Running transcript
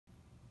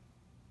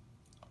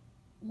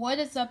What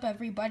is up,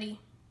 everybody?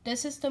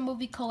 This is the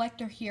Movie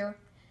Collector here,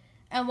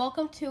 and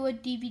welcome to a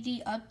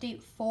DVD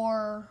update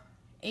for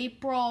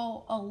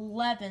April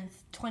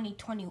 11th,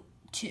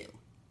 2022.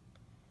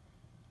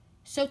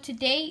 So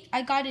today,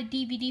 I got a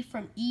DVD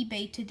from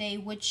eBay today,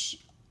 which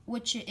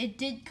it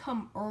did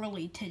come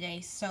early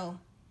today, so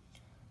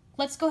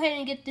let's go ahead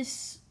and get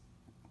this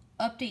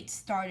update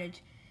started.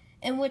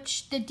 In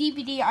which the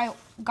DVD I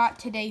got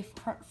today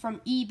from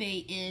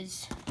eBay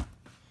is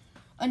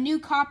a new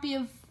copy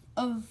of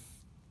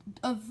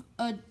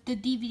the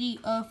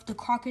DVD of the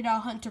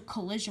Crocodile Hunter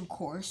Collision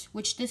Course,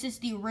 which this is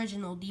the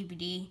original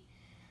DVD.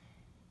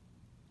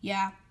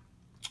 Yeah,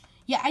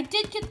 I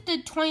did get the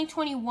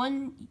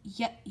 2021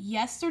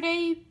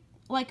 yesterday,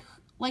 like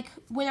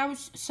when I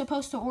was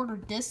supposed to order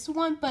this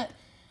one, but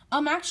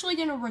I'm actually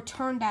gonna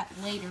return that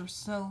later.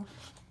 So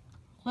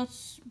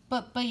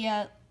but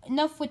yeah,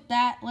 enough with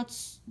that.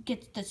 Let's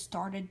get this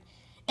started.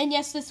 And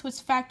yes, this was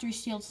factory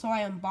sealed, so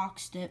I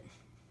unboxed it.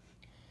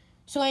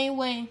 So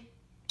anyway.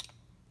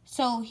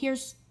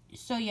 Here's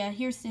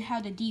how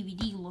the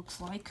DVD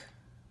looks like.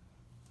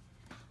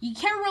 You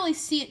can't really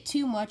see it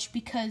too much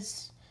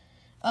because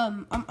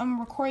I'm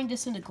recording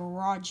this in the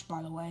garage,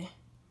 by the way.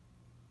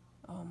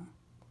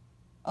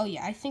 Oh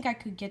yeah, I think I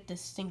could get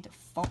this thing to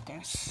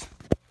focus.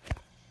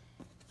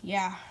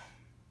 Yeah.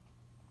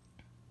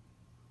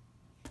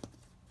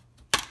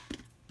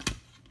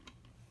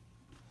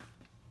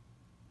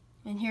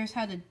 And here's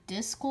how the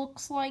disc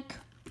looks like.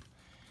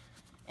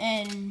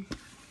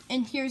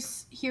 And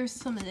here's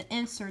some of the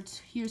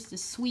inserts. Here's the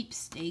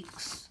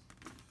sweepstakes.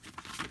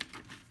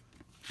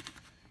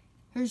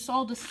 Here's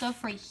all the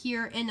stuff right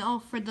here, and all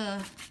for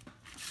the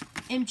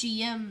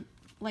MGM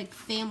like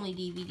family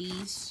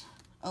DVDs.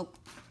 Oh,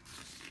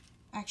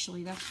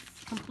 actually, that's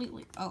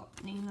completely. Oh,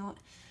 you know what?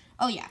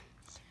 Oh yeah,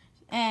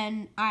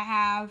 and I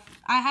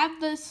have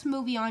this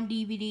movie on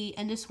DVD,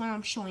 and this one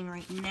I'm showing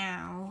right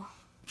now.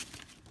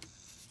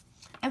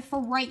 And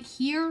for right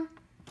here,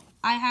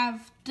 I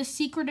have The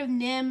Secret of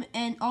Nim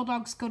and All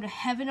Dogs Go to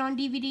Heaven on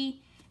DVD.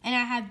 And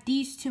I have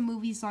these two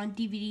movies on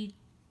DVD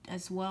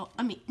as well.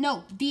 I mean,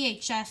 no,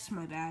 VHS,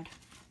 my bad.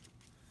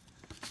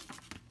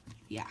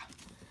 Yeah.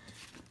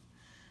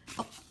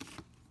 Oh.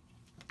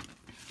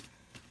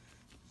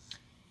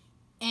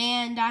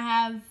 And I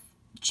have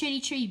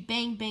Chitty Chitty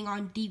Bang Bang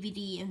on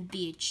DVD and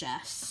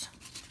VHS.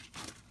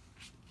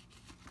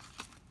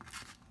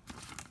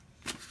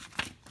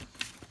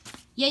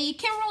 Yeah, you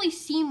can't really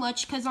see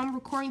much because I'm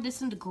recording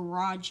this in the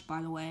garage,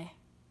 by the way.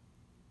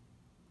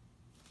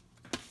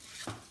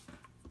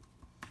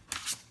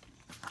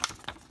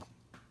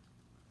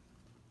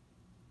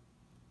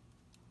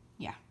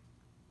 Yeah.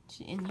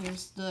 And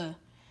here's the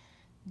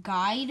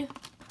guide.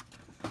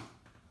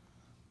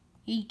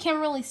 You can't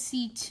really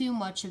see too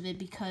much of it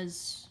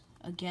because,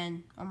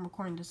 again, I'm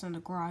recording this in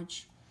the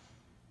garage.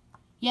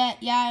 Yeah,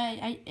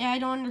 I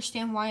don't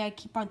understand why I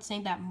keep on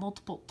saying that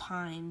multiple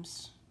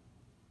times.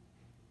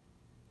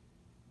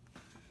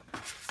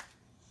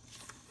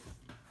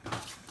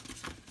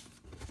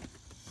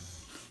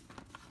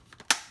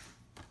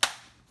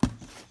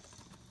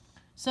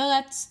 So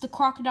that's the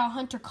Crocodile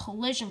Hunter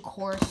Collision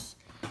Course.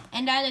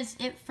 And that is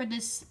it for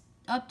this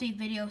update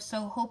video.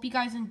 So hope you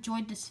guys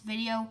enjoyed this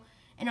video.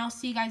 And I'll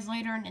see you guys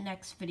later in the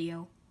next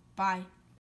video. Bye.